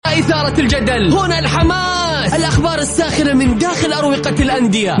إثارة الجدل، هنا الحماس، الأخبار الساخنة من داخل أروقة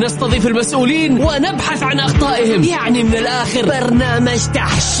الأندية، نستضيف المسؤولين ونبحث عن أخطائهم. يعني من الآخر برنامج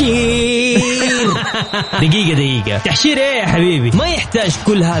تحشير. دقيقة تحشير ايه يا حبيبي؟ ما يحتاج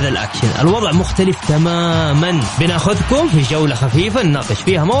كل هذا الأكشن، الوضع مختلف تماما. بناخذكم في جولة خفيفة نناقش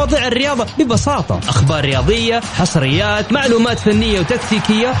فيها مواضيع الرياضة ببساطة، أخبار رياضية، حصريات، معلومات فنية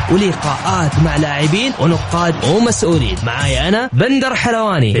وتكتيكية، ولقاءات مع لاعبين ونقاد ومسؤولين. معايا أنا بندر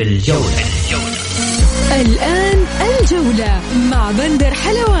حلواني في الجولة. الآن الجولة مع بندر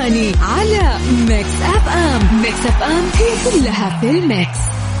حلواني على ميكس أف أم. ميكس أف أم هي كلها في الميكس.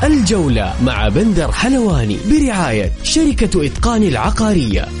 الجولة مع بندر حلواني برعاية شركة إتقان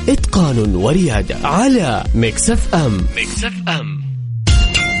العقارية، إتقان وريادة، على ميكس أف أم. ميكس أف أم.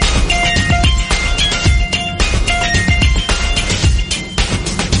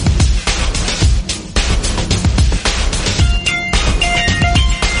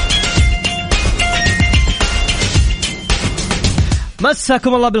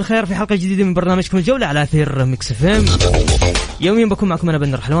 مساكم الله بالخير في حلقة جديدة من برنامجكم الجولة على أثير ميكس اف ام. يوميا بكون معكم أنا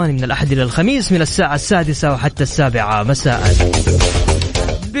بندر حلواني من الأحد إلى الخميس من الساعة 6 وحتى 7 مساء.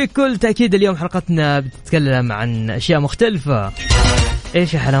 بكل تأكيد اليوم حلقتنا بتتكلم عن أشياء مختلفة.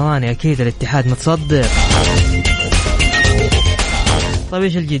 إيش يا حلواني؟ أكيد الاتحاد متصدر. طيب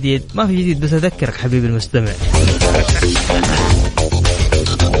إيش الجديد؟ ما في جديد، بس أذكرك حبيبي المستمع.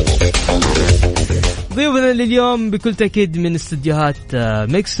 ضيوفنا لليوم بكل تأكيد من استديوهات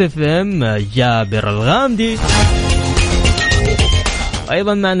ميكس اف ام جابر الغامدي،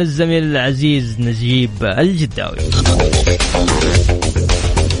 أيضا معنا الزميل العزيز نجيب الجداوي.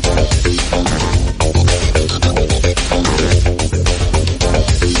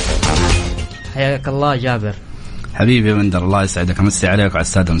 حياك الله جابر. حبيبي بندر، الله يسعدك، أمسي عليك وعلى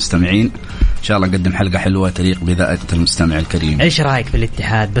السادة المستمعين. إن شاء الله نقدم حلقة حلوة تليق بذائقة المستمع الكريم. إيش رأيك في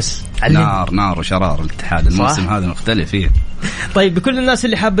الاتحاد؟ بس نار وشرار الاتحاد الموسم هذا مختلف فيه. طيب بكل الناس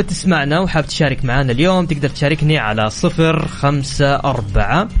اللي حابة تسمعنا وحابة تشارك معنا اليوم تقدر تشاركني على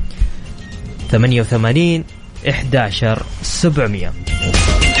 054 88 11 700.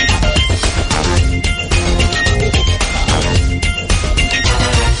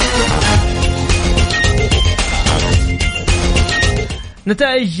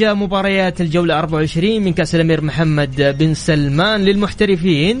 نتائج مباريات الجولة 24 من كأس الأمير محمد بن سلمان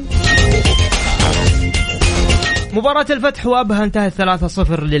للمحترفين. مباراة الفتح وأبها انتهت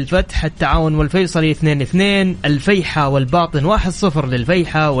 3-0 للفتح، التعاون والفيصلي 2-2، الفيحة والباطن 1-0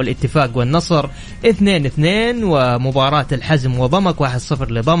 للفيحة، والاتفاق والنصر 2-2، ومباراة الحزم وضمك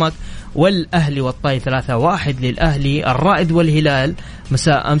 1-0 لضمك، والأهلي والطائي 3-1 للأهلي، الرائد والهلال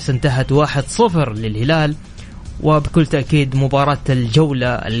مساء أمس انتهت 1-0 للهلال. وبكل تأكيد مباراة الجولة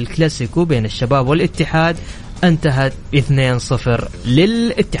الكلاسيكو بين الشباب والاتحاد انتهت 2-0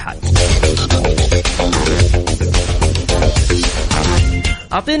 للاتحاد.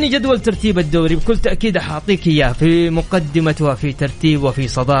 أعطيني جدول ترتيب الدوري. بكل تأكيد حاعطيك إياه في مقدمة وفي ترتيب وفي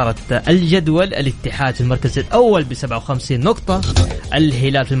صدارة الجدول. الاتحاد في المركز الأول ب57 نقطة،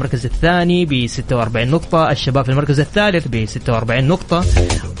 الهلال في المركز الثاني ب46 نقطة، الشباب في المركز الثالث ب46 نقطة،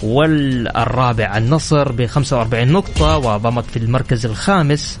 والرابع النصر ب45 نقطة، وضمك في المركز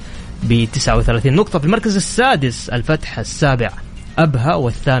الخامس ب39 نقطة. في المركز السادس الفتح، السابع أبها،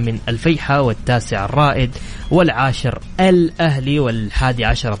 والثامن الفيحة، والتاسع الرائد، والعاشر الأهلي، والحادي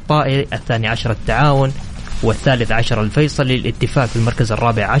عشر الطائي، الثاني عشر التعاون، والثالث عشر الفيصلي، الاتفاق في المركز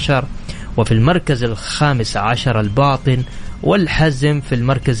الرابع عشر، وفي المركز الخامس عشر الباطن، والحزم في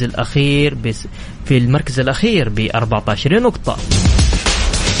المركز الأخير ب14 نقطة.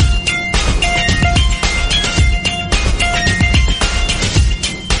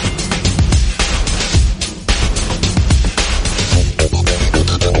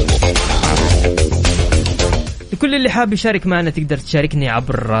 كل اللي حاب يشارك معنا تقدر تشاركني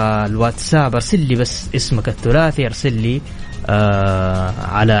عبر الواتساب. ارسل لي بس اسمك الثلاثي، ارسل لي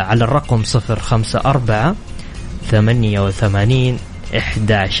على الرقم 054 88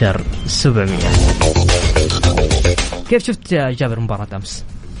 11 700. كيف شفت يا جابر مباراة أمس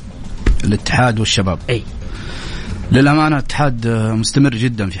الاتحاد والشباب؟ أي للأمانة الاتحاد مستمر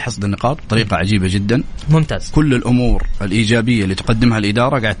جدا في حصد النقاط بطريقة عجيبة جدا. ممتاز. كل الأمور الإيجابية اللي تقدمها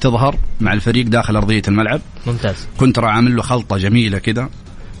الإدارة قاعد تظهر مع الفريق داخل أرضية الملعب. ممتاز. كنت عامل له خلطة جميلة كده،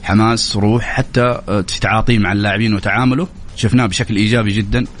 حماس، روح، حتى في تعاطيه مع اللاعبين وتعامله شفناه بشكل إيجابي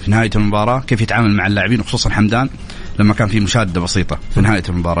جدا في نهاية المباراة، كيف يتعامل مع اللاعبين وخصوصا حمدان لما كان في مشادة بسيطة في نهاية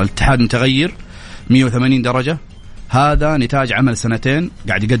المباراة. الاتحاد متغير 180 درجة، هذا نتاج عمل سنتين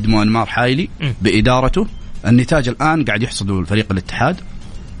قاعد يقدمه أنمار حايلي بإدارته. النتاج الآن قاعد يحصده الفريق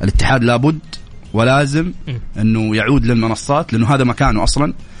الاتحاد لابد ولازم أنه يعود للمنصات، لأنه هذا مكانه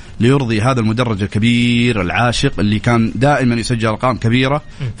أصلا. ليرضي هذا المدرج الكبير العاشق اللي كان دائما يسجل أرقام كبيرة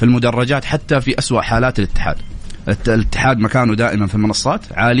في المدرجات حتى في أسوأ حالات الاتحاد. الاتحاد مكانه دائما في المنصات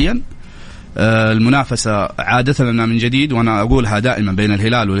عاليا. المنافسة عادة لنا من جديد، وأنا أقولها دائما بين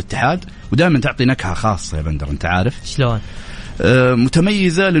الهلال والاتحاد، ودائما تعطي نكهة خاصة يا بندر. أنت عارف شلون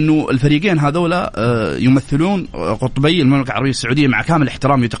متميزة، لأنه الفريقين هذولا يمثلون قطبي المملكة العربية السعودية مع كامل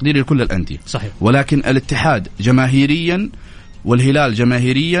احترامي وتقديري لكل الأندية. صحيح. ولكن الاتحاد جماهيريا والهلال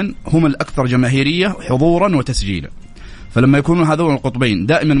جماهيريا هم الأكثر جماهيرية حضورا وتسجيلا. فلما يكونوا هذول القطبين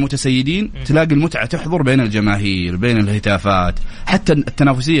دائما متسيدين تلاقي المتعة تحضر بين الجماهير، بين الهتافات، حتى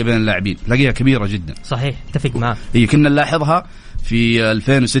التنافسية بين اللاعبين تلاقيها كبيرة جدا. صحيح، اتفق معك. كنا نلاحظها في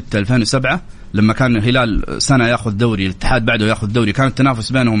 2006 2007 لما كان الهلال سنة ياخذ دوري، الاتحاد بعده ياخذ دوري، كان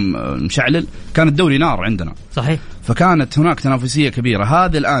التنافس بينهم مشعلل، كان الدوري نار عندنا. صحيح. فكانت هناك تنافسية كبيرة.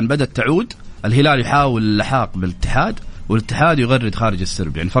 هذه الآن بدأت تعود، الهلال يحاول اللحاق بالاتحاد والاتحاد يغرد خارج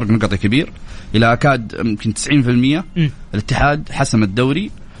السرب، يعني فرق نقطة كبير إلى أكاد يمكن 90%. الاتحاد حسم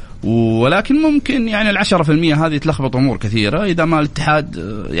الدوري، ولكن ممكن يعني 10% هذه تلخبط أمور كثيرة إذا ما الاتحاد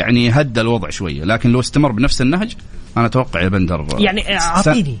يعني هدى الوضع شوية. لكن لو استمر بنفس النهج أنا أتوقع يا بندر يعني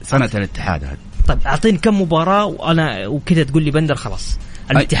أعطيني سنة الاتحاد هذا. طيب أعطيني كم مباراة وأنا وكذا تقول لي بندر خلاص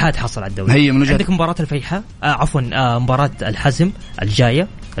الاتحاد حصل على الدوري. هي من عندك مباراة الفيحاء مباراة الحزم الجاية،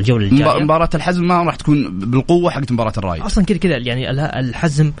 الجولة الجاية. مباراة الحزم ما راح تكون بالقوة حقت مباراة الرايد أصلا كذا يعني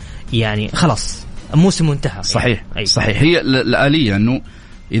الحزم يعني خلاص الموسم منتهى. صحيح يعني. صحيح. هي الآلية أنه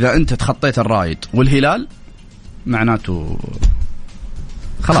إذا أنت تخطيت الرايد والهلال معناته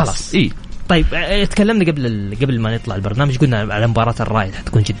خلاص. طيب تكلمنا قبل ما نطلع البرنامج قلنا على مباراة الرايد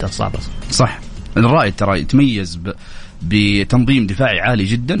حتكون جدا صعبة. صح. الرايد ترى يتميز بتنظيم دفاعي عالي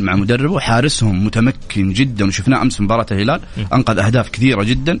جدا مع مدربه، حارسهم متمكن جدا، وشفناه أمس مباراة الهلال أنقذ أهداف كثيرة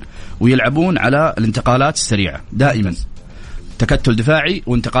جدا، ويلعبون على الانتقالات السريعة دائما، تكتل دفاعي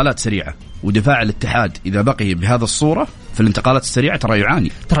وانتقالات سريعة. ودفاع الاتحاد إذا بقي بهذا الصورة في الانتقالات السريعة ترى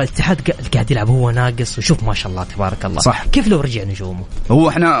يعاني. ترى الاتحاد قاعد يلعب هو ناقص، وشوف ما شاء الله تبارك الله. صح. كيف لو رجع نجومه؟ هو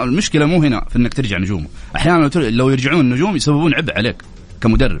احنا المشكلة مو هنا في انك ترجع نجومه، احيانا لو يرجعون النجوم يسببون عبء عليك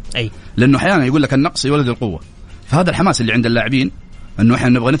كمدرب. لانه احيانا يقول لك النقص يولد القوة. فهذا الحماس اللي عند اللاعبين انه احنا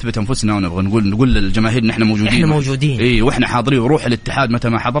نبغى نثبت انفسنا ونبغى نقول للجماهير ان احنا موجودين. واحنا حاضرين، وروح الاتحاد متى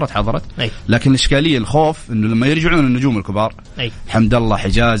ما حضرت. لكن الاشكاليه الخوف انه لما يرجعون النجوم الكبار حمد الله،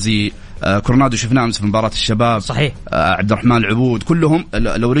 حجازي، كورنادو شفناه امس في مباراه الشباب. صحيح. عبد الرحمن العبود، كلهم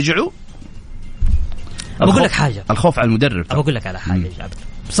لو رجعوا. بقول لك حاجه، الخوف على المدرب. بقول لك على حاجه جابر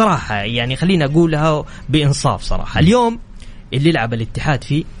بصراحه، يعني خلينا اقولها بانصاف صراحه. اليوم اللي يلعب الاتحاد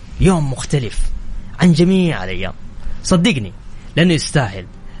فيه يوم مختلف عن جميع الايام، صدقني، لأنه يستاهل،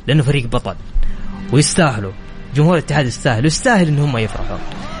 لأنه فريق بطل ويستاهلوا، جمهور الاتحاد يستاهل إن هم يفرحوا.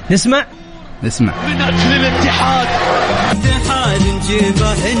 نسمع من أجل الاتحاد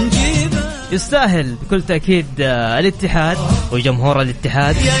نجيبه. يستاهل بكل تأكيد الاتحاد وجمهور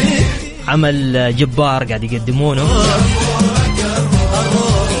الاتحاد، عمل جبار قاعد يقدمونه.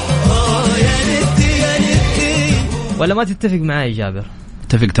 ولا ما تتفق معي جابر؟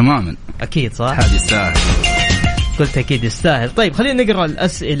 اتفق تماما. أكيد صح. هذا يستاهل، قلت أكيد يستاهل. طيب خلينا نقرأ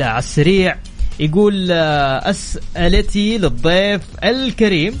الأسئلة على السريع. يقول أسئلتي للضيف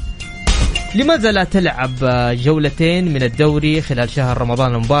الكريم: لماذا لا تلعب جولتين من الدوري خلال شهر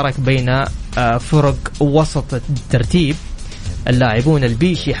رمضان المبارك بين فرق وسط الترتيب؟ اللاعبون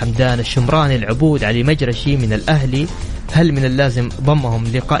البيشي، حمدان، الشمراني، العبود، علي مجرشي من الأهلي، هل من اللازم ضمهم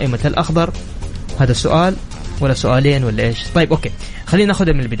لقائمة الأخضر؟ هذا سؤال ولا سؤالين ولا إيش؟ طيب أوكي، خلينا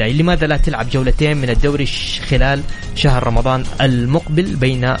ناخذها من البداية. لماذا لا تلعب جولتين من الدوري خلال شهر رمضان المقبل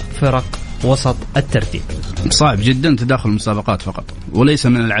بين فرق وسط الترتيب؟ صعب جدا، تداخل المسابقات فقط وليس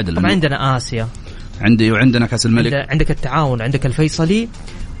من العدل. طبعا عندنا آسيا، وعندنا كأس الملك، عندك التعاون، عندك الفيصلي،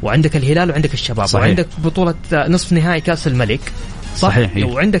 وعندك الهلال، وعندك الشباب. صحيح. وعندك بطولة نصف نهائي كأس الملك. صحيح.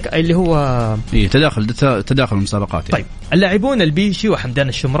 وعندك اللي هو تداخل المسابقات. طيب اللاعبون البيشي وحمدان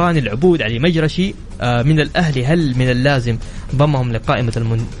الشمراني، العبود، علي مجرشي من الأهلي، هل من اللازم ضمهم لقائمة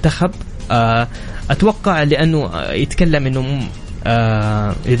المنتخب؟ أتوقع لأنه يتكلم إنه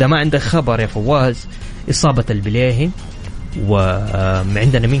إذا ما عندك خبر يا فواز، إصابة البليهي،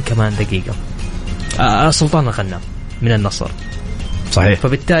 وعندنا مين كمان دقيقة، سلطان الغنام من النصر. صحيح.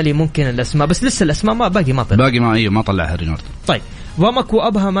 فبالتالي ممكن الأسماء، بس لسه الأسماء ما طلعها رينارد. طيب ضمك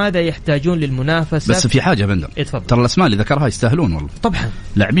وأبها ماذا يحتاجون للمنافسة؟ بس في حاجة بندر، ترى الأسماء اللي ذكرها يستاهلون والله. طبعا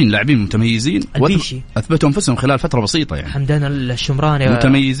لاعبين متميزين، أثبتوا أنفسهم خلال فترة بسيطة. يعني حمدان الشمراني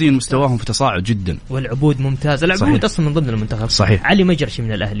متميزين، مستواهم في تصاعد جدا، والعبود ممتاز. العبود أصلا من ضمن المنتخب. صحيح. علي مجرشي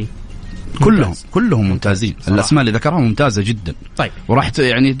من الأهلي كلهم ممتازين صراحة. الأسماء اللي ذكرها ممتازة جدا. طيب وراح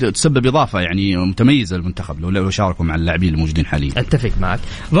يعني تسبب إضافة يعني متميزة للمنتخب لو شاركوا مع اللاعبين الموجودين حاليا. أتفق معك.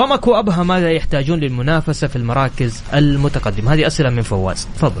 ضمك وأبها ماذا يحتاجون للمنافسة في المراكز المتقدمة؟ هذه أسئلة من فواز،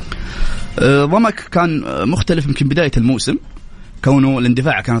 تفضل. ضمك كان مختلف يمكن بداية الموسم، كونه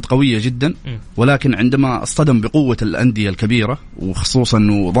الاندفاع كانت قوية جدا، ولكن عندما اصطدم بقوة الأندية الكبيرة، وخصوصا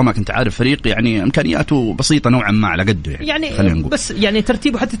انه ضمك انت عارف فريق يعني امكانياته بسيطة نوعا ما على قده يعني بس يعني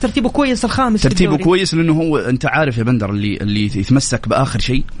ترتيبه كويس، الخامس ترتيبه كويس، لانه هو انت عارف يا بندر اللي يتمسك بآخر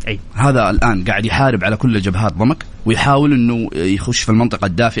شيء. هذا الآن قاعد يحارب على كل جبهات ضمك، ويحاول انه يخش في المنطقة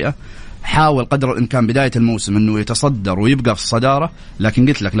الدافئة. حاول قدر الإمكان بداية الموسم انه يتصدر ويبقى في الصدارة، لكن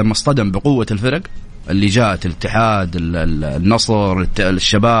قلت لك لما اصطدم بقوة الفرق اللي جاءت، الاتحاد، النصر،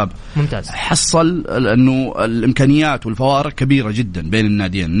 الشباب، ممتاز، حصل انه الامكانيات والفوارق كبيره جدا بين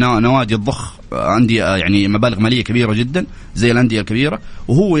الناديين. نوادي تضخ أندية يعني مبالغ ماليه كبيره جدا زي الانديه الكبيره،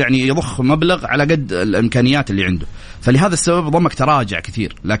 وهو يعني يضخ مبلغ على قد الامكانيات اللي عنده. فلهذا السبب ضمك تراجع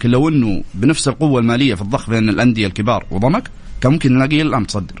كثير، لكن لو انه بنفس القوه الماليه في الضخ بين الانديه الكبار وضمك كان ممكن نلاقيه الان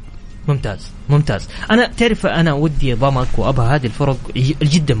متصدر. ممتاز. أنا تعرف أنا ودي ضمك وأبها هذه الفرق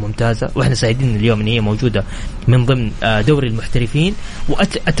جدا ممتازة، وإحنا سعيدين اليوم إن هي موجودة من ضمن دوري المحترفين،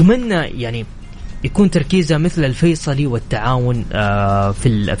 وأتمنى يعني يكون تركيزها مثل الفيصلي والتعاون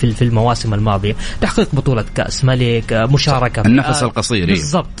في المواسم الماضية، تحقيق بطولة كأس ملك، مشاركة النفس القصير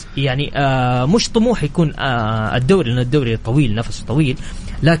بالضبط. يعني مش طموح يكون الدوري، لأن الدوري طويل، نفس طويل،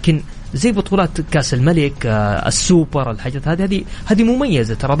 لكن زي بطولات كأس الملك، السوبر، الحاجات هذه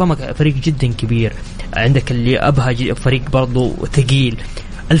مميزة. ترى ضمك فريق جدا كبير، عندك اللي أبها فريق برضو ثقيل.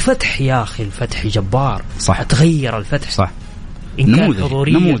 الفتح يا أخي، الفتح جبار، صح، تغير الفتح، صح،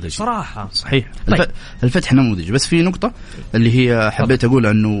 نموذج صراحة، صحيح. طيب. الفتح نموذج. بس في نقطة اللي هي حبيت أقول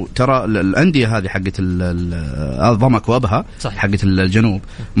أنه ترى الأندية هذه حقت ضمك وأبها حقت الجنوب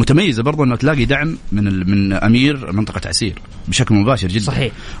متميزة برضو، أنه تلاقي دعم من أمير منطقة عسير بشكل مباشر جدا.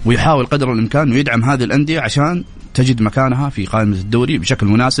 صحيح. ويحاول قدر الإمكان أنه يدعم هذه الأندية عشان تجد مكانها في قائمة الدوري بشكل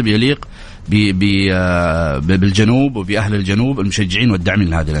مناسب يليق بالجنوب وبأهل الجنوب المشجعين والداعمين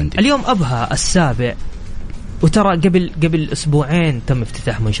لهذه الأندية. اليوم أبها السابع، وترى قبل أسبوعين تم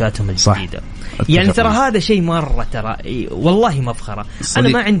افتتاح منشآتهم الجديدة. يعني ترى هذا شيء مرة ترى والله مفخرة. أنا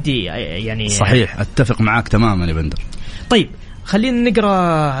ما عندي يعني صحيح، أتفق معاك تماما يا بندر. طيب خلينا نقرأ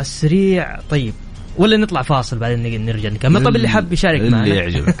على السريع، طيب ولا نطلع فاصل بعدين نرجع نكمل؟ طب اللي حاب يشارك معنا، اللي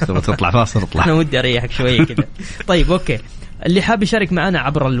يعجبك تطلع فاصل اطلع. أنا ودي أريحك شوية كده. طيب أوكي، اللي حاب يشارك معنا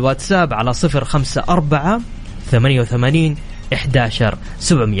عبر الواتساب على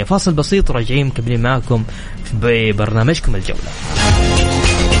 0548811700. فاصل بسيط راجعين مكملين معكم ببرنامجكم الجولة.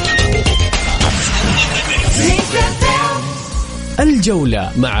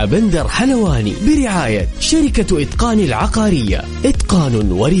 الجولة مع بندر حلواني برعاية شركة إتقان العقارية،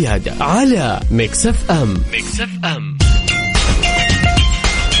 إتقان وريادة، على ميكس اف ام.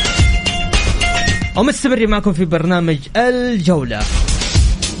 ومستمرين معكم في برنامج الجولة.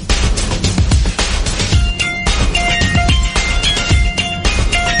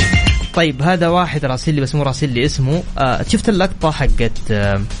 طيب هذا واحد راسل لي، بس مو راسل لي اسمه. شفت اللقطة حقت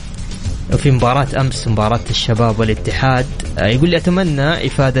في مباراة أمس، مباراة الشباب والاتحاد. يقول لي أتمنى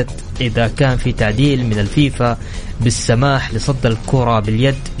إفادة إذا كان في تعديل من الفيفا بالسماح لصد الكرة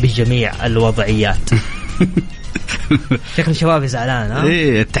باليد بجميع الوضعيات. شكل الشباب زعلان.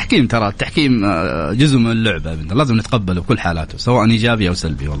 إيه التحكيم، ترى التحكيم جزء من اللعبة، لازم نتقبله بكل حالاته سواء إيجابي أو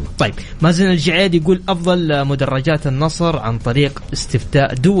سلبي والله. طيب مازن الجعيد يقول أفضل مدرجات النصر عن طريق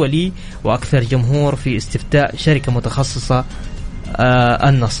استفتاء دولي، وأكثر جمهور في استفتاء شركة متخصصة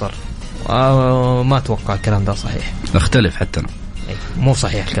النصر. ما أتوقع الكلام ده صحيح، اختلف حتى أنا. مو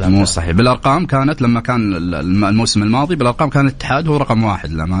صحيح الكلام، مو صحيح. بالأرقام كانت لما كان الموسم الماضي بالأرقام كان الاتحاد هو رقم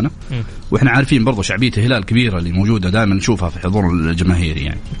 1 للأمانة، وإحنا عارفين برضو شعبية الهلال كبيرة اللي موجودة دائما نشوفها في حضور الجماهيري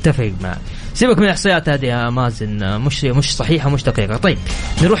يعني. اتفق معك. سيبك من الإحصائيات هذه يا مازن، مش صحيحة مش دقيقة. طيب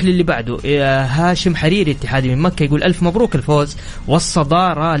نروح للي بعده. هاشم حريري اتحادي من مكة يقول ألف مبروك الفوز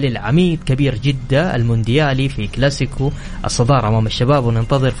والصدارة للعميد كبير جدة المونديالي في كلاسيكو الصدارة أمام الشباب،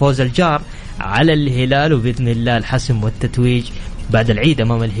 وننتظر فوز الجار على الهلال، وبإذن الله الحسم والتتويج بعد العيد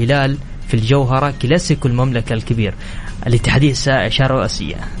أمام الهلال في الجوهرة كلاسيكو المملكة الكبير. الاتحادية شاروا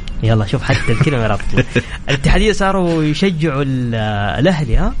أسيا، يلا شوف حتى الكلمة رابطة. الاتحادية صاروا يشجعوا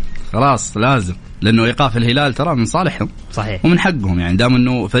الأهلي. خلاص لازم، لأنه إيقاف الهلال ترى من صالحهم صحيح، ومن حقهم يعني، دام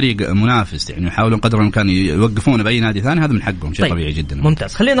أنه فريق منافس يعني يحاولون قدر الإمكان يوقفونه بأي نادي ثاني، هذا من حقهم شيء طبيعي جدا.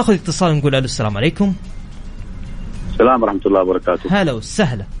 ممتاز. خلينا نأخذ اتصال نقول ألو السلام عليكم. السلام ورحمة الله وبركاته. هلا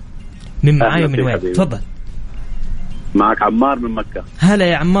وسهلا، من معايا من وين؟ تفضل. معك عمار من مكة. هلا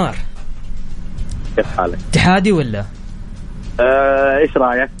يا عمار، كيف حالك؟ اتحادي ولا؟ ايش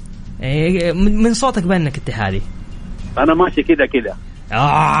رأيك؟ من صوتك بأنك اتحادي. انا ماشي كذا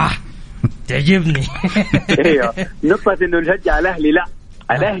تعجبني. ايوه نقطة انه نشجع الاهلي، لا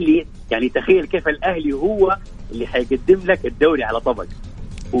الاهلي يعني تخيل كيف الاهلي هو اللي حيقدم لك الدوري على طبق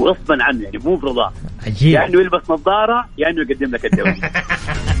وغصبا عنه، يعني مو برضاه، يعني يلبس نظارة يعني يقدم لك الدوري.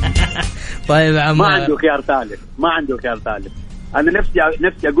 طيب عم ما عنده خيار ثالث. انا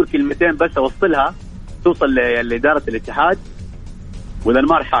نفسي اقول كلمتين بس اوصلها توصل لإدارة الاتحاد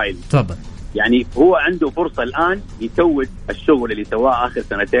والانمار حائل. طبعا يعني هو عنده فرصة الآن يتوج الشغل اللي سواه آخر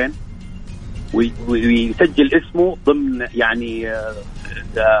سنتين ويسجل اسمه ضمن يعني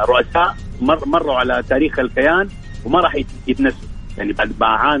رؤساء مروا على تاريخ الكيان وما راح يتنسوا. يعني بعد ما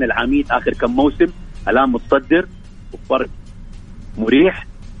عانى العميد آخر كم موسم الآن متصدر وفرق مريح،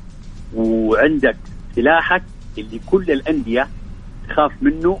 وعندك سلاحك اللي كل الأندية تخاف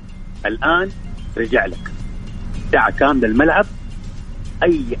منه الآن رجع لك ساعة كاملة الملعب.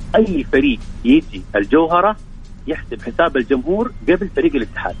 أي فريق يجي الجوهرة يحسب حساب الجمهور قبل فريق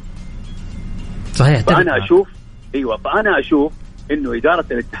الاتحاد. صحيح. فأنا أشوف إنه إدارة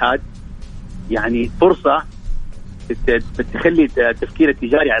الاتحاد يعني فرصة تخلي التفكير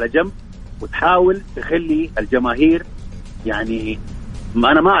التجاري على جنب وتحاول تخلي الجماهير، يعني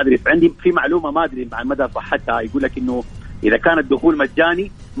ما أنا ما أدري، عندي في معلومة ما أدري عن مدى صحتها، يقول لك إنه إذا كان الدخول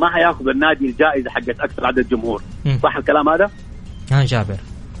مجاني ما حياخذ النادي الجائزة حقت أكثر عدد جمهور. صح الكلام هذا؟ جابر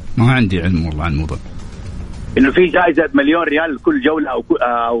ما عندي علم والله عن الموضوع، إنه في جائزة $1,000,000 كل جولة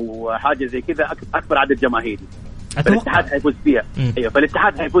أو حاجة زي كذا أكبر عدد جماهيري. فالاتحاد حيفوز فيها. أيوة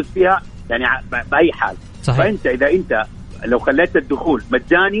فالاتحاد حيفوز فيها يعني بأي حال. صحيح. فأنت إذا أنت لو خليت الدخول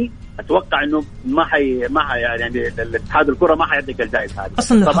مجاني أتوقع إنه ما حي يعني الاتحاد الكرة ما حيعطيك الجائزة هذه.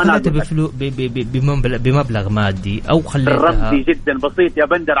 أصلاً لو خليتها بمبلغ مادي أو خليتها رمزي جدا بسيط يا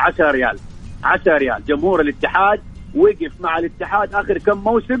بندر، $10 جمهور الاتحاد وقف مع الاتحاد آخر كم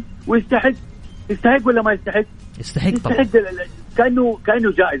موسم ويستحق ولا ما يستحق؟ يستحق طبعا. كأنه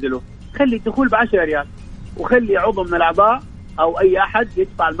جائزة له. خلي الدخول $10 وخلي عضو من الأعضاء أو أي أحد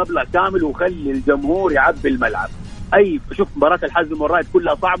يدفع المبلغ كامل وخلي الجمهور يعبي الملعب. شوف مباراة الحزم والرائد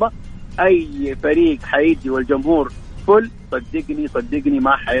كلها صعبة، أي فريق حيجي والجمهور فل صدقني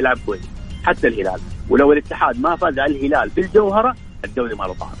ما حيلعب كويس، حتى الهلال. ولو الاتحاد ما فاز على الهلال في الجوهرة الدوري ما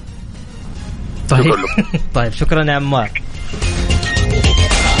له طعم. طيب. طيب شكرا يا عمار.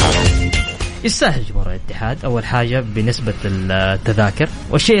 يستاهل جمهور الاتحاد أول حاجة بنسبة التذاكر،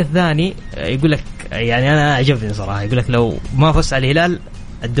 والشيء الثاني يقول لك يعني أنا عجبني صراحة، يقول لك لو ما فزت على الهلال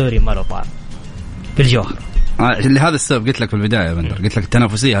الدوري ما له طعم في الجوهر. لهذا السبب قلت لك في البداية يا بندر، قلت لك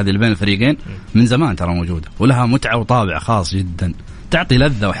التنافسية هذه اللي بين الفريقين من زمان ترى موجودة ولها متعة وطابع خاص جدا، تعطي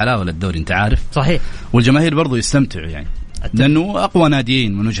لذة وحلاوة للدوري أنت عارف. صحيح. والجماهير برضو يستمتعوا يعني لأنه أقوى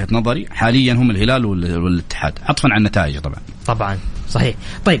ناديين من وجهة نظري حاليا هم الهلال والاتحاد، عطفا عن النتائج طبعا. صحيح.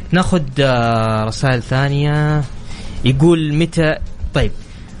 طيب ناخذ رسائل ثانية. يقول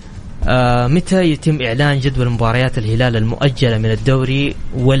متى يتم إعلان جدول مباريات الهلال المؤجلة من الدوري،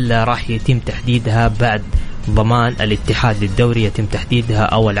 ولا راح يتم تحديدها بعد ضمان الاتحاد للدوري يتم تحديدها،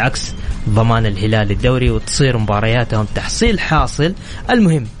 أو العكس ضمان الهلال للدوري وتصير مبارياتهم تحصيل حاصل؟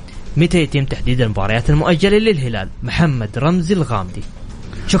 المهم متى يتم تحديد المباريات المؤجلة للهلال؟ محمد رمزي الغامدي.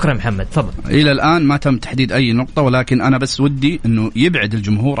 شكرا محمد، تفضل. إلى الآن ما تم تحديد أي نقطة، ولكن أنا بس ودي أنه يبعد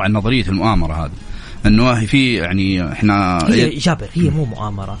الجمهور عن نظرية المؤامرة هذه، أنه في يعني إحنا جابر هي مو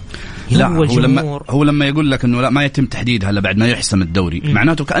مؤامرة. لا هو لما يقول لك أنه لا ما يتم تحديدها إلا بعد ما يحسم الدوري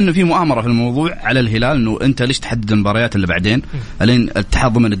معناته كأنه في مؤامرة في الموضوع على الهلال، أنه أنت ليش تحدد المباريات اللي بعدين لين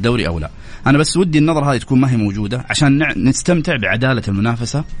الاتحاد ضمن الدوري أو لا. أنا بس ودي النظرة هذه تكون ما هي موجودة عشان نستمتع بعدالة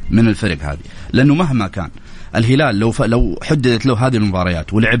المنافسة من الفرق هذه، لأنه مهما كان الهلال لو حددت له هذه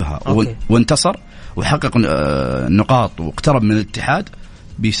المباريات ولعبها وانتصر وحقق نقاط واقترب من الاتحاد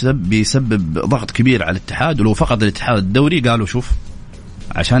بيسبب ضغط كبير على الاتحاد، ولو فقد الاتحاد الدوري قالوا شوف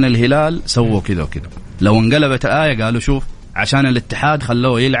عشان الهلال سووا كذا وكذا، لو انقلبت الآية قالوا شوف عشان الاتحاد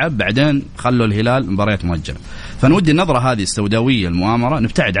خلوه يلعب بعدين خلوا الهلال مباريات مؤجلة. فنودي النظرة هذه السوداوية المؤامرة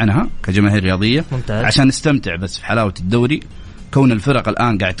نبتعد عنها كجماهير رياضية. ممتاز. عشان نستمتع بس في حلاوة الدوري، كون الفرق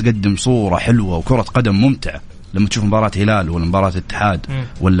الآن قاعد تقدم صورة حلوة وكرة قدم ممتعة. لما تشوف مباراة هلال ولا مباراة اتحاد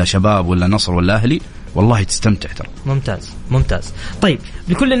ولا شباب ولا نصر ولا أهلي والله تستمتع ترى. ممتاز. طيب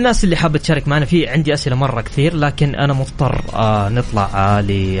لكل الناس اللي حابة تشارك معنا، في عندي أسئلة مرة كثير لكن أنا مضطر نطلع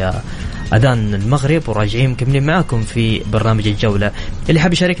لأذان المغرب وراجعين مكملين معاكم في برنامج الجولة. اللي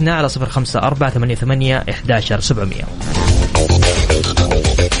حاب يشاركنا على 0548811700.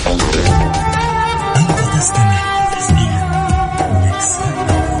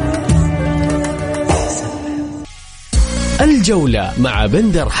 الجولة. الجولة مع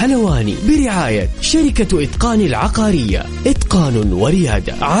بندر حلواني برعاية شركة إتقان العقارية، إتقان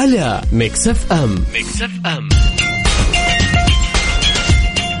وريادة، على ميكس اف ام.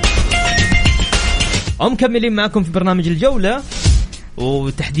 مكملين معكم في برنامج الجولة،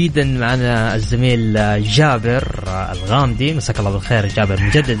 وتحديدا معنا الزميل جابر الغامدي. مساك الله بالخير جابر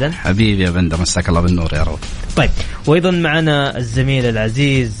مجددا. حبيبي يا بندر، مساك الله بالنور يا رب. طيب، وايضا معنا الزميل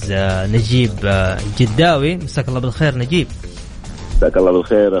العزيز نجيب جداوي. مساك الله بالخير نجيب. مساك الله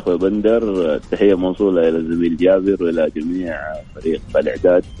بالخير اخوي بندر، تحيه موصوله الى الزميل جابر والى جميع فريق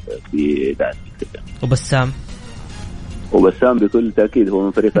الاعداد في دعم وبسام بكل تاكيد هو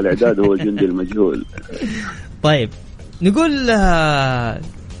من فريق الاعداد، هو الجندي المجهول. طيب نقول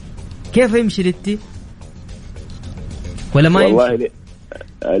كيف يمشي ليتي ولا ما والله يمشي؟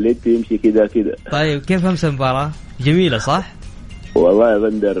 ليتي يمشي كذا. طيب كيف امس المباراة؟ جميلة صح؟ والله يا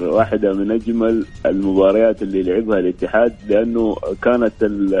بندر واحدة من أجمل المباريات اللي لعبها الاتحاد، لأنه كانت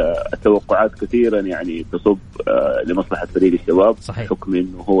التوقعات كثيرا يعني تصب لمصلحة فريق الشباب، صحيح. حكم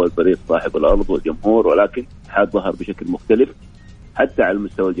أنه هو الفريق صاحب الأرض والجمهور، ولكن الاتحاد ظهر بشكل مختلف حتى على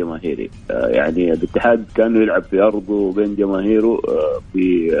المستوى الجماهيري. يعني الاتحاد كان يلعب في أرضه وبين جماهيره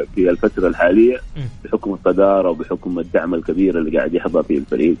في الفترة الحالية بحكم الصدارة وبحكم الدعم الكبير اللي قاعد يحظى فيه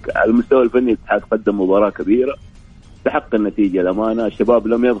الفريق. على المستوى الفني الاتحاد قدم مباراة كبيرة تحقق النتيجة. الأمانة الشباب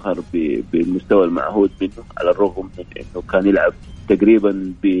لم يظهر بالمستوى المعهود منه، على الرغم من أنه كان يلعب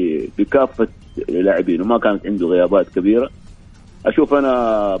تقريبا بكافة اللاعبين وما كانت عنده غيابات كبيرة. أشوف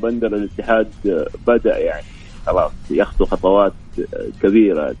أنا بندر الاتحاد بدأ يعني خلاص يخطو خطوات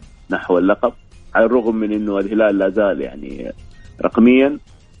كبيرة نحو اللقب، على الرغم من أنه الهلال لا زال يعني رقميا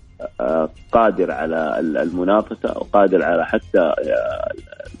قادر على المنافسة وقادر على حتى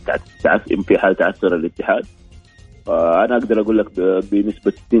في حال تعثر الاتحاد. أنا أقدر أقول لك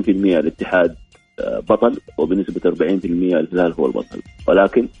بنسبة 60% الاتحاد بطل، وبنسبة 40% الهلال هو البطل،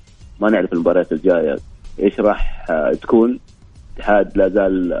 ولكن ما نعرف المباريات الجاية إيش راح تكون. الاتحاد لا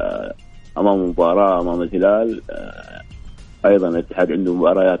زال أمام مباراة أمام الهلال، أيضا الاتحاد عنده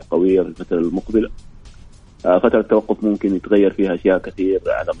مباريات قوية في الفترة المقبلة. فترة التوقف ممكن يتغير فيها أشياء كثير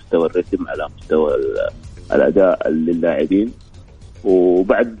على مستوى الرتم، على مستوى الأداء للاعبين.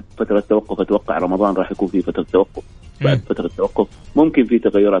 وبعد فترة التوقف أتوقع رمضان راح يكون في فترة توقف، بعد فترة التوقف ممكن في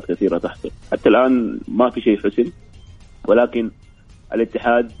تغيرات كثيرة تحصل. حتى الآن ما في شيء حسم، ولكن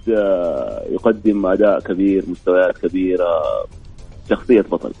الاتحاد يقدم أداء كبير، مستويات كبيرة، شخصية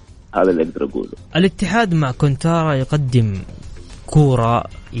بطل، هذا اللي أقدر أقوله. الاتحاد مع كونتارا يقدم كورة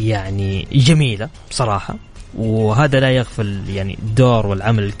يعني جميلة بصراحة، وهذا لا يغفل يعني الدور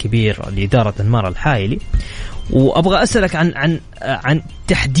والعمل الكبير لإدارة أنمار الحائلي. وأبغى أسألك عن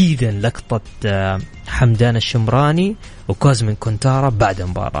تحديدا لقطة حمدان الشمراني وكوزمين كونتارا بعد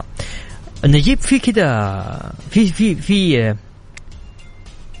المباراة. نجيب في كده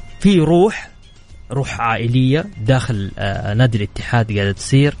في روح عائلية داخل نادي الاتحاد قاعدة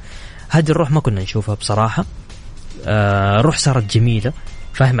تصير. هذه الروح ما كنا نشوفها بصراحة، روح صارت جميلة.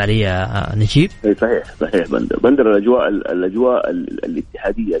 فاهم علي يا نجيب؟ صحيح بندر الأجواء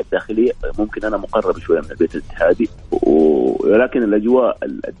الاتحادية الداخلية، ممكن أنا مقرب شوية من البيت الاتحادي، ولكن الأجواء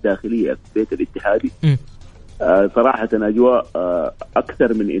الداخلية في البيت الاتحادي صراحة أجواء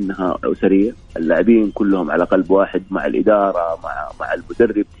أكثر من إنها أسرية. اللاعبين كلهم على قلب واحد مع الإدارة مع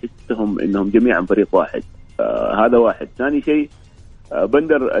المدرب، تحسهم إنهم جميعا فريق واحد. هذا واحد. ثاني شيء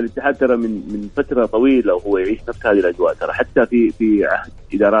بندر الاتحاد ترى من فترة طويلة وهو يعيش نفس هذه الأجواء، ترى حتى في عهد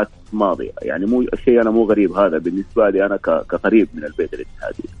إدارات ماضية. يعني مو الشيء، أنا مو غريب هذا بالنسبة لي أنا كقريب من البيت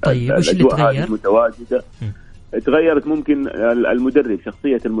الاتحادي. طيب وش اللي تغير؟ متواجدة. تغيرت ممكن المدرب،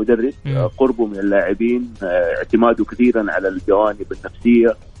 شخصية المدرب، قربه من اللاعبين، اعتماده كثيرا على الجوانب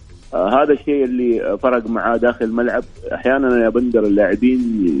النفسية. هذا الشيء اللي فرق معاه داخل الملعب. أحيانا يا بندر اللاعبين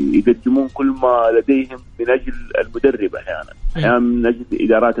يقدمون كل ما لديهم من أجل المدرب، أحيانا من أجل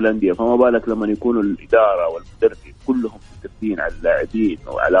إدارات الأندية، فما بالك لما يكونوا الإدارة والمدرب كلهم متفقين على اللاعبين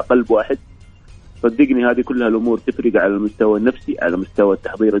وعلى قلب واحد. صدقني هذه كلها الأمور تفرق على المستوى النفسي، على مستوى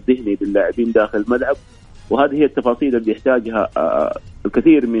التحضير الذهني للاعبين داخل الملعب. وهذه هي التفاصيل اللي يحتاجها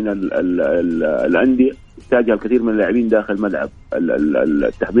الكثير من الأندية، يحتاجها الكثير من اللاعبين داخل الملعب.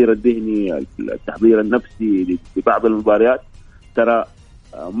 التحضير الذهني، التحضير النفسي لبعض المباريات ترى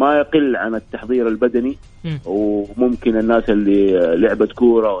ما يقل عن التحضير البدني. وممكن الناس اللي لعبت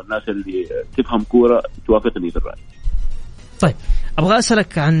كورة والناس اللي تفهم كورة توافقني في الرأي. طيب أبغى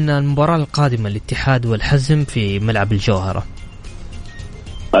أسألك عن المباراة القادمة الاتحاد والحزم في ملعب الجوهرة.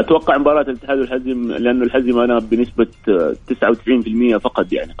 اتوقع مباراه الاتحاد والحزم، لانه الحزم انا بنسبه 99%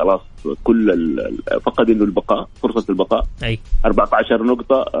 فقد يعني خلاص فقد انه البقاء، فرصه البقاء. 14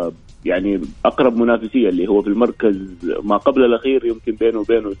 نقطه، يعني اقرب منافسيه اللي هو في المركز ما قبل الاخير يمكن بينه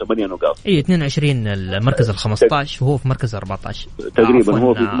وبينه 8 نقاط. 22 المركز ال15 وهو في مركز 14 تقريبا.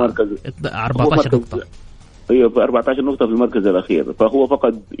 هو في مركز 14 نقطه. هي في 14 نقطة في المركز الأخير، فهو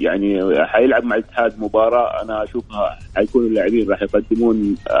فقد يعني حيلعب مع الاتحاد مباراة أنا أشوفها حيكون اللاعبين راح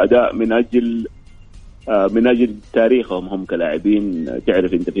يقدمون أداء من أجل تاريخهم هم كلاعبين.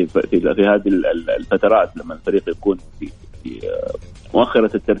 تعرف أنت في هذه الفترات لما الفريق يكون في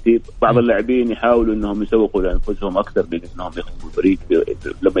مؤخرة الترتيب، بعض اللاعبين يحاولوا أنهم يسوقوا لأنفسهم أكثر من أنهم يخطوا الفريق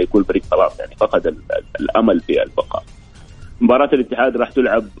لما يكون الفريق خلاص يعني فقد الأمل في البقاء. مباراة الاتحاد راح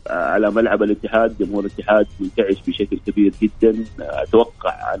تلعب على ملعب الاتحاد، جمهور الاتحاد منتعش بشكل كبير جدا.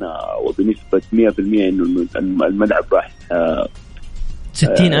 أتوقع أنا وبنسبة 100% إنه الملعب راح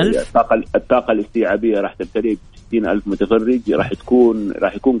 60,000. الطاقة الاستيعابية راح تمتلئ 60,000 متفرج. راح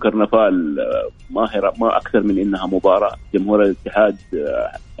يكون كرنفال ما أكثر من إنها مباراة. جمهور الاتحاد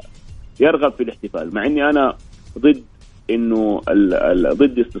يرغب في الاحتفال، مع إني أنا ضد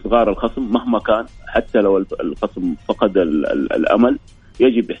استصغار الخصم مهما كان. حتى لو الخصم فقد الأمل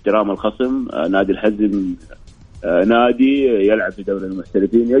يجب احترام الخصم. نادي الحزم نادي يلعب في دوري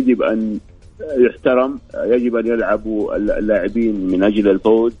المحترفين، يجب أن يحترم، يجب أن يلعبوا اللاعبين من أجل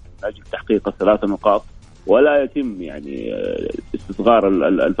الفوز، من أجل تحقيق ال3 نقاط، ولا يتم يعني استصغار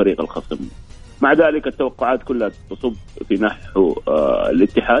الفريق الخصم. مع ذلك التوقعات كلها تصب في نحو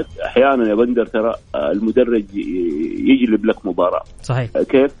الاتحاد. أحيانا يا بندر ترى المدرج يجلب لك مباراة. صحيح.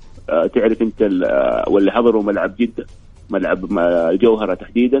 كيف تعرف أنت واللي حضروا ملعب جدة، ملعب الجوهرة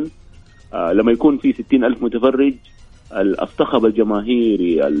تحديدا، لما يكون في 60,000 متفرج، الصخب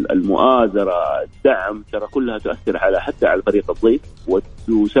الجماهيري، المؤازرة، الدعم، ترى كلها تؤثر حتى على الفريق الضيف،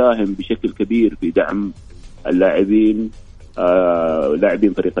 وتساهم بشكل كبير في دعم اللاعبين.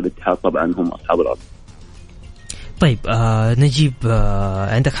 لاعبين فريق الاتحاد طبعا هم أصحاب الأرض. طيب نجيب،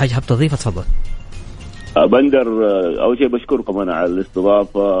 عندك حاجة حاب تضيفها؟ تفضل. بندر، أول شيء بشكركم أنا على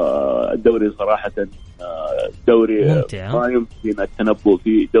الاستضافة. الدوري صراحة دوري ممتع، ما يمكن التنبؤ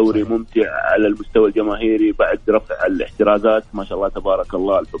فيه. دوري صحيح. ممتع على المستوى الجماهيري بعد رفع الاحترازات. ما شاء الله تبارك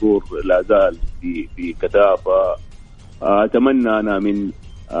الله الحضور لا زال في كثافة. أتمنى أنا من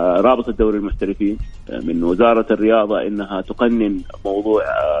رابطة الدوري المحترفين، من وزارة الرياضة، إنها تقنن موضوع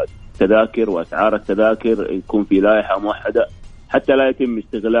التذاكر وأسعار التذاكر، يكون في لائحة موحدة حتى لا يتم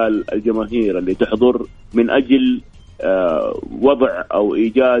استغلال الجماهير اللي تحضر من أجل وضع أو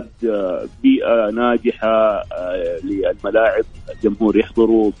إيجاد بيئة ناجحة للملاعب. الجمهور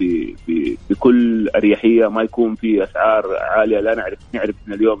يحضروا بكل أريحية، ما يكون في أسعار عالية. لا نعرف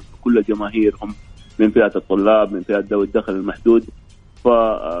إن اليوم كل الجماهير هم من فئة الطلاب، من فئة ذوي الدخل المحدود،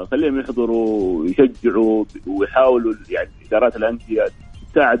 فخليهم يحضروا ويشجعوا ويحاولوا يعني إدارات الأندية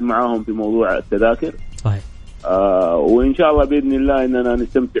تساعد معاهم في موضوع التذاكر. صحيح. وإن شاء الله بإذن الله إننا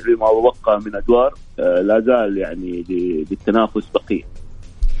نستمتع بما بقى من أدوار. لا زال يعني للتنافس بقية.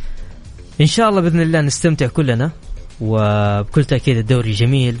 إن شاء الله بإذن الله نستمتع كلنا، وبكل تأكيد الدوري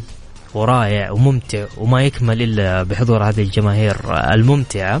جميل ورائع وممتع وما يكمل إلا بحضور هذه الجماهير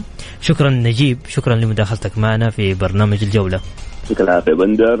الممتعة. شكرا نجيب، شكرا لمداخلتك معنا في برنامج الجولة. يعطيك العافية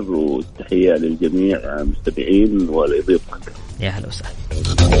بندر، والتحية للجميع المستمعين ولضيوفك. يا هلا وسهلا.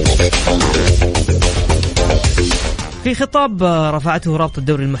 في خطاب رفعته رابطة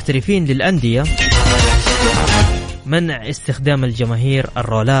الدوري المحترفين للأندية، منع استخدام الجماهير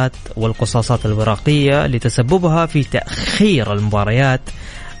الرولات والقصاصات الورقية لتسببها في تأخير المباريات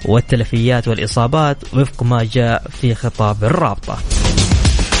والتلفيات والإصابات وفق ما جاء في خطاب الرابطة.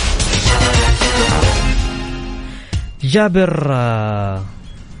 جابر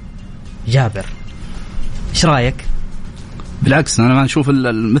إيش رأيك؟ بالعكس أنا ما نشوف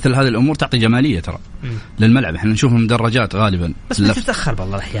مثل هذه الأمور تعطي جمالية ترى للملعب. إحنا نشوف المدرجات غالبا بس بتتأخر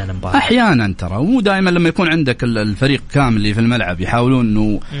والله أحيانا ترى، ومو دائما. لما يكون عندك الفريق كامل اللي في الملعب يحاولون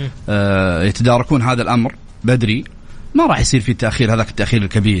إنه يتداركون هذا الأمر بدري، ما راح يصير في تأخير، هذاك التأخير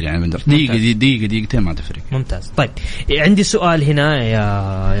الكبير يعني بندر دقيقتين ما تفرق. ممتاز. طيب عندي سؤال هنا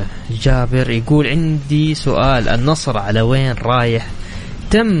يا جابر، يقول عندي سؤال، النصر على وين رايح؟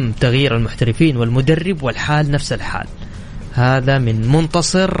 تم تغيير المحترفين والمدرب والحال نفس الحال. هذا من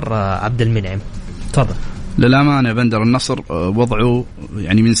منتصر عبد المنعم. تفضل. للأمانة يا بندر النصر وضعه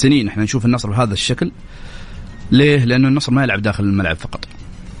يعني من سنين احنا نشوف النصر بهذا الشكل. ليه؟ لأنه النصر ما يلعب داخل الملعب فقط.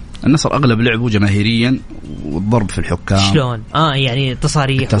 النصر أغلب لعبه جماهيريا والضرب في الحكام. شلون؟ يعني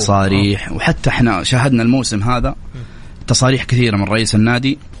تصاريح وحتى احنا شاهدنا الموسم هذا تصاريح كثيرة من رئيس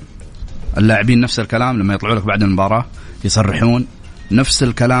النادي. اللاعبين نفس الكلام، لما يطلعوا لك بعد المباراة يصرحون نفس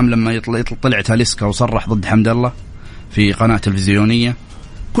الكلام لما طلع تاليسكا وصرح ضد حمد الله في قناة تلفزيونية.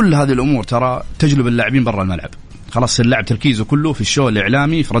 كل هذه الأمور ترى تجلب اللاعبين برا الملعب. خلاص اللاعب تركيزه كله في الشو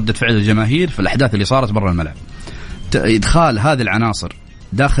الإعلامي، في ردة فعل الجماهير، في الأحداث اللي صارت برا الملعب. إدخال هذه العناصر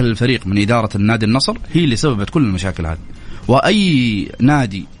داخل الفريق من إدارة النادي النصر هي اللي سببت كل المشاكل هذه. وأي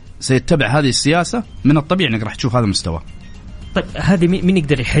نادي سيتبع هذه السياسة من الطبيعي أنك راح تشوف هذا المستوى. طيب هذه مين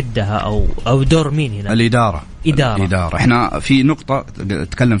يقدر يحدها أو دور مين هنا؟ الإدارة. إحنا في نقطة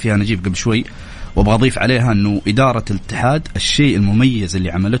تكلم فيها نجيب قبل شوي وابغى اضيف عليها انه اداره الاتحاد الشيء المميز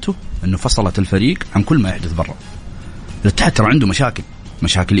اللي عملته انه فصلت الفريق عن كل ما يحدث برا. الاتحاد ترى عنده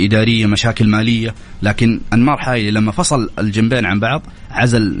مشاكل اداريه، مشاكل ماليه، لكن انمار حايلي لما فصل الجنبين عن بعض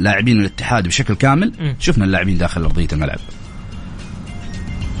عزل لاعبين الاتحاد بشكل كامل. شفنا اللاعبين داخل ارضيه الملعب،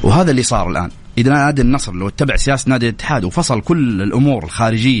 وهذا اللي صار الان. اذا نادي النصر لو اتبع سياسه نادي الاتحاد وفصل كل الامور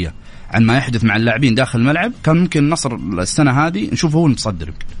الخارجيه عن ما يحدث مع اللاعبين داخل الملعب، كان ممكن النصر السنه هذه نشوفه هو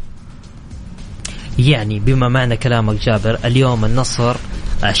المتصدر. يعني بما معنى كلامك جابر، اليوم النصر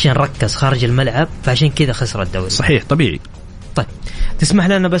عشان ركز خارج الملعب فعشان كذا خسر الدوري. صحيح، طبيعي. طيب تسمح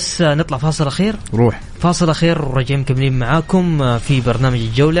لنا بس نطلع فاصل أخير؟ روح فاصل أخير ورجعين مكملين معاكم في برنامج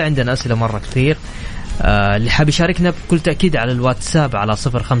الجولة. عندنا أسئلة مرة كثير. اللي حاب يشاركنا بكل تأكيد على الواتساب على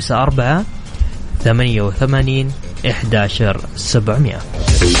 054 88 11700.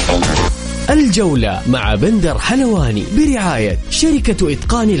 الجولة مع بندر حلواني برعاية شركة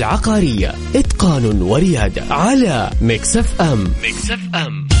إتقان العقارية، إتقان وريادة، على ميكس اف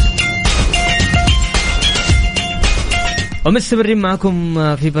ام. ومستمرين معكم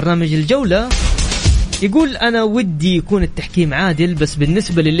في برنامج الجولة. يقول أنا ودي يكون التحكيم عادل، بس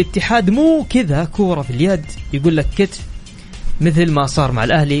بالنسبة للاتحاد مو كذا كورة في اليد، يقول لك كتف مثل ما صار مع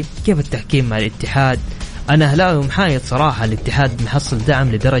الأهلي. كيف التحكيم مع الاتحاد؟ أنا أهلاوي ومحايد صراحة. الاتحاد محصل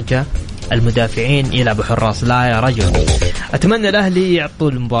دعم لدرجة المدافعين يلعبوا حراس. لا يا رجل، أتمنى الأهلي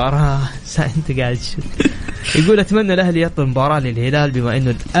يعطوا المباراة. أنت قاعد يقول أتمنى الأهلي يعطوا المباراة للهلال، بما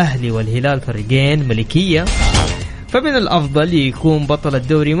أنه الأهلي والهلال فريقين ملكية، فمن الأفضل يكون بطل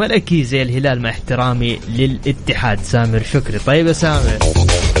الدوري ملكي زي الهلال، مع احترامي للاتحاد. سامر شكري. طيب يا سامر.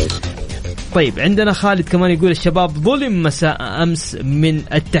 طيب عندنا خالد كمان يقول الشباب ظلم مساء أمس من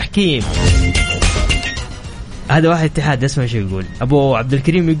التحكيم. هذا واحد اتحاد اسمه شو يقول. أبو عبد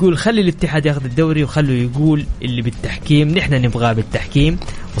الكريم يقول خلي الاتحاد ياخذ الدوري وخلوا يقول اللي بالتحكيم، نحن نبغاه بالتحكيم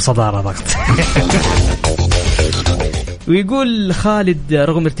وصدارة ضغط. ويقول خالد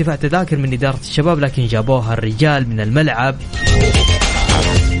رغم ارتفاع تذاكر من إدارة الشباب لكن جابوها الرجال من الملعب.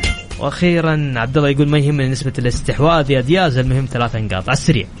 وأخيرا عبد الله يقول ما يهمني نسبة الاستحواذ يا دياز، المهم 3 نقاط على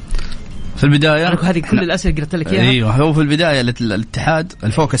السريع. في البداية هذه كل الأسئلة قلت لك إياها. أيوة، هو في البداية الاتحاد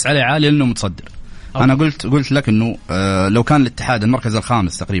الفوكس عليه عالي لأنه متصدر. أنا قلت لك إنه لو كان الاتحاد المركز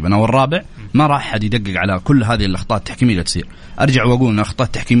الخامس تقريبا أو الرابع ما راح أحد يدقق على كل هذه الأخطاء التحكيمية اللي تصير. أرجع وأقول أن الأخطاء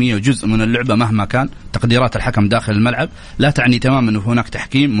التحكيمية جزء من اللعبة مهما كان. تقديرات الحكم داخل الملعب لا تعني تماما أنه هناك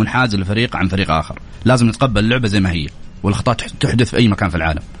تحكيم منحاز لفريق عن فريق آخر. لازم نتقبل اللعبة زي ما هي، والأخطاء تحدث في أي مكان في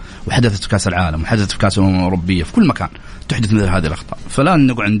العالم، وحدثت في كأس العالم وحدثت في كأس الأمم الأوروبية، في كل مكان تحدث مثل هذه الأخطاء. فلا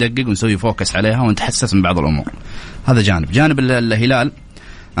نقعد ندقق ونسوي فوكس عليها ونتحسس من بعض الأمور. هذا جانب الهلال.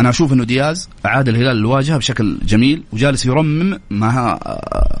 أنا أشوف أنه دياز أعاد الهلال الواجهة بشكل جميل، وجالس يرمم ما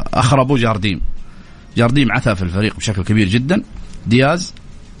أخربه جارديم عثى في الفريق بشكل كبير جدا. دياز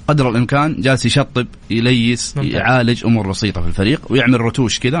قدر الإمكان جالس يشطب، يليس، يعالج أمور بسيطة في الفريق ويعمل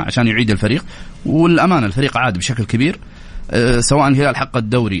رتوش كذا عشان يعيد الفريق. والأمانة الفريق عاد بشكل كبير. سواء الهلال حقق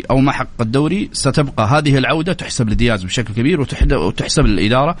الدوري أو ما حقق الدوري، ستبقى هذه العودة تحسب لدياز بشكل كبير، وتحسب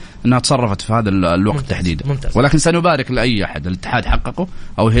للإدارة أنها تصرفت في هذا الوقت تحديدا. ولكن سنبارك لأي أحد الاتحاد حققه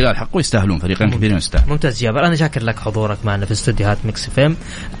أو الهلال حقه، يستاهلون، فريقين كبيرين يستاهلون. ممتاز جابر، أنا شاكر لك حضورك معنا في استوديوهات ميكس اف ام.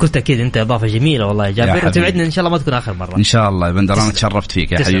 كنت أكيد أنت إضافة جميلة والله يا جابر، وتبعدنا إن شاء الله ما تكون آخر مرة. إن شاء الله يا بندر، أنا تشرفت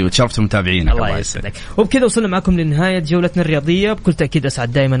فيك يا حبيبي وتشرفت متابعينك. الله يسعدك. وبكذا وصلنا معكم لنهاية جولتنا الرياضية. بكل تأكيد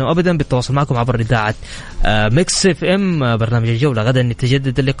أسعد دائما وأبدا بالتواصل معكم عبر إذاعة ميكس اف ام. برنامج الجولة غدا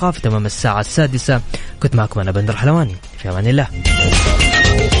يتجدد اللقاء في تمام الساعة 6. كنت معكم أنا بندر حلواني، في أمان الله.